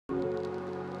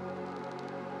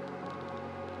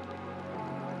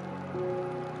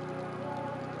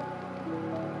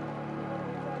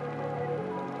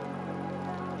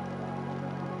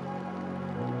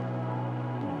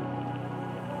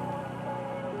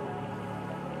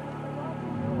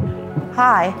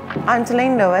Hi, I'm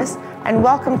Delene Lewis and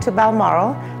welcome to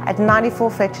Balmoral at 94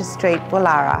 Fletcher Street,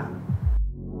 Woollahra.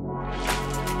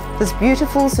 This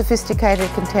beautiful, sophisticated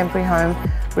contemporary home,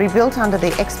 rebuilt under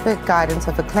the expert guidance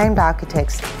of acclaimed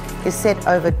architects, is set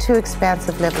over 2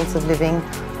 expansive levels of living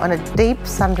on a deep,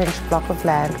 sun-drenched block of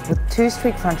land with 2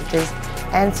 street frontages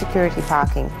and security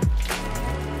parking.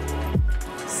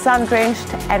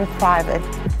 Sun-drenched and private,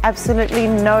 absolutely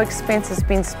no expense has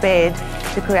been spared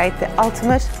to create the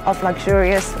ultimate of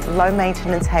luxurious,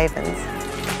 low-maintenance havens.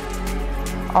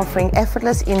 Offering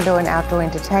effortless indoor and outdoor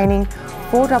entertaining,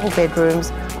 4 double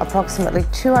bedrooms, approximately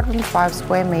 205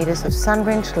 square metres of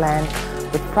sun-drenched land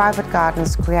with private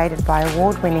gardens created by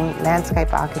award-winning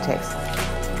landscape architects.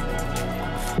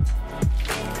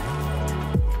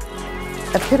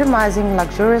 Epitomising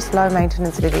luxurious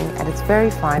low-maintenance living at its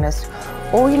very finest,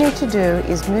 all you need to do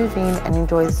is move in and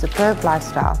enjoy the superb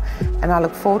lifestyle, and I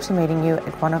look forward to meeting you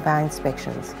at one of our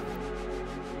inspections.